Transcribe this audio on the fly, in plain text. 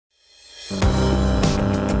Hey,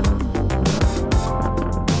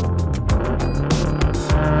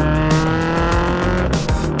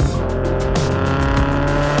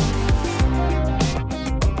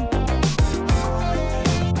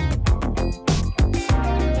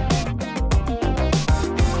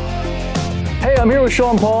 I'm here with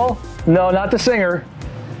Sean Paul. No, not the singer.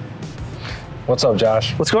 What's up,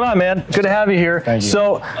 Josh? What's going on, man? Good to have you here. Thank you.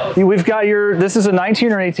 So we've got this is a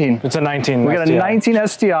 19 or 18? It's a 19 We got STI. a 19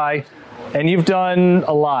 STI, and you've done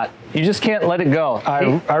a lot. You just can't let it go.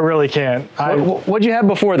 I really can't. What'd you have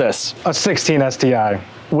before this? A 16 STI.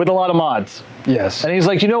 With a lot of mods. Yes. And he's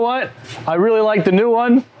like, you know what? I really like the new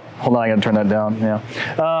one. Hold on, I gotta turn that down, yeah.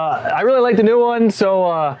 I really like the new one,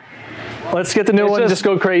 so let's get the new one, just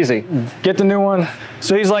go crazy. Get the new one.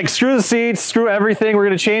 So he's like, screw the seats, screw everything, we're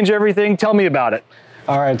gonna change everything. Tell me about it.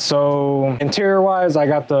 All right, so interior-wise, I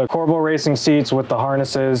got the Corbeau racing seats with the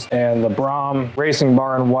harnesses and the Brom racing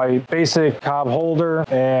bar in white, basic cob holder,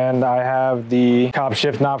 and I have the cob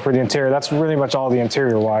shift knob for the interior. That's really much all the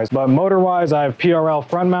interior-wise. But motor-wise, I have PRL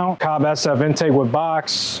front mount, cob SF intake with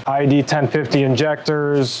box, ID 1050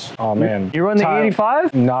 injectors. Oh man. You run the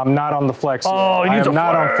 85? No, I'm not on the flex. Oh, I am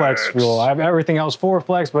not on flex fuel. I have everything else for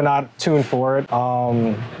flex, but not tuned for it.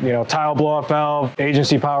 You know, tile blow-off valve,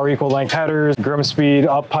 agency power equal length headers, grim speed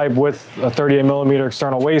up pipe with a 38mm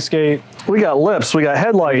external wastegate. We got lips, we got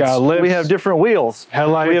headlights, we have different wheels.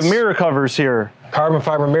 Headlights. We have mirror covers here. Carbon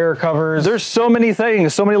fiber mirror covers. There's so many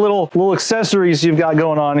things, so many little accessories you've got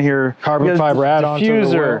going on here. Carbon fiber add-on to the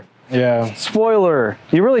diffuser. Yeah. Spoiler.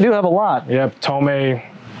 You really do have a lot. Yep, Tomei,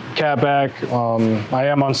 catback. I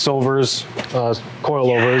am on Silver's,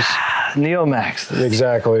 coilovers. Neomax.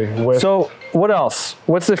 Exactly. So what else?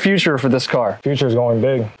 What's the future for this car? Future's going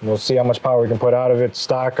big. We'll see how much power we can put out of it.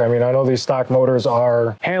 Stock, I mean, I know these stock motors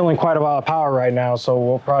are handling quite a lot of power right now, so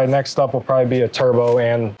we'll probably, next up will probably be a turbo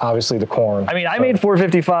and obviously the corn. I mean, I made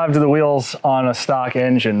 455 to the wheels on a stock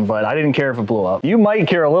engine, but I didn't care if it blew up. You might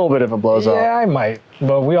care a little bit if it blows up. Yeah, I might,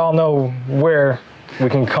 but we all know where we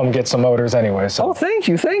can come get some motors anyway. So. Oh, thank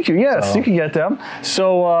you. Yes, you can get them.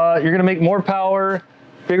 So you're gonna make more power,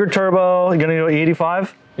 bigger turbo, you're gonna go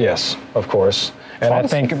 85? Yes, of course. And I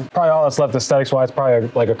think probably all that's left aesthetics-wise, probably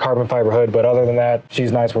like a carbon fiber hood, but other than that,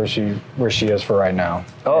 she's nice where she is for right now.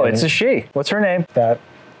 Oh, and it's a she. What's her name? That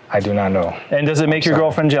I do not know. And does it make your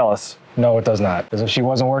girlfriend jealous? No, it does not. Because if she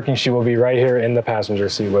wasn't working, she will be right here in the passenger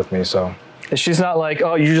seat with me, so. She's not like,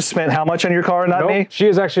 oh, you just spent how much on your car, not me? She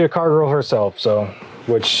is actually a car girl herself, so,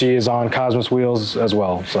 which she is on Cosmis wheels as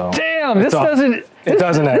well, so. Damn, this doesn't... It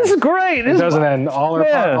doesn't end. This is great. It doesn't end. All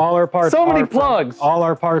our parts. So many plugs. All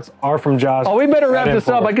our parts are from Josh. Oh, we better wrap this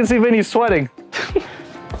up. I can see Vinny's sweating.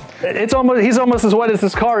 He's almost as wet as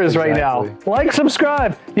this car is right now. Like,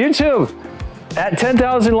 subscribe, YouTube. At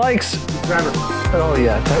 10,000 likes. Subscribers. Oh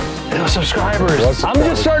yeah, subscribers. I'm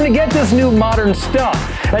just starting to get this new modern stuff.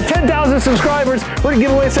 At 10,000 subscribers, we're gonna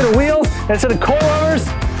give away a set of wheels and a set of coilovers.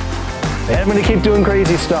 And I'm gonna keep doing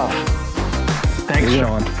crazy stuff. Thanks,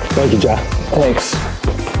 Sean. Thank you, Josh. Thanks.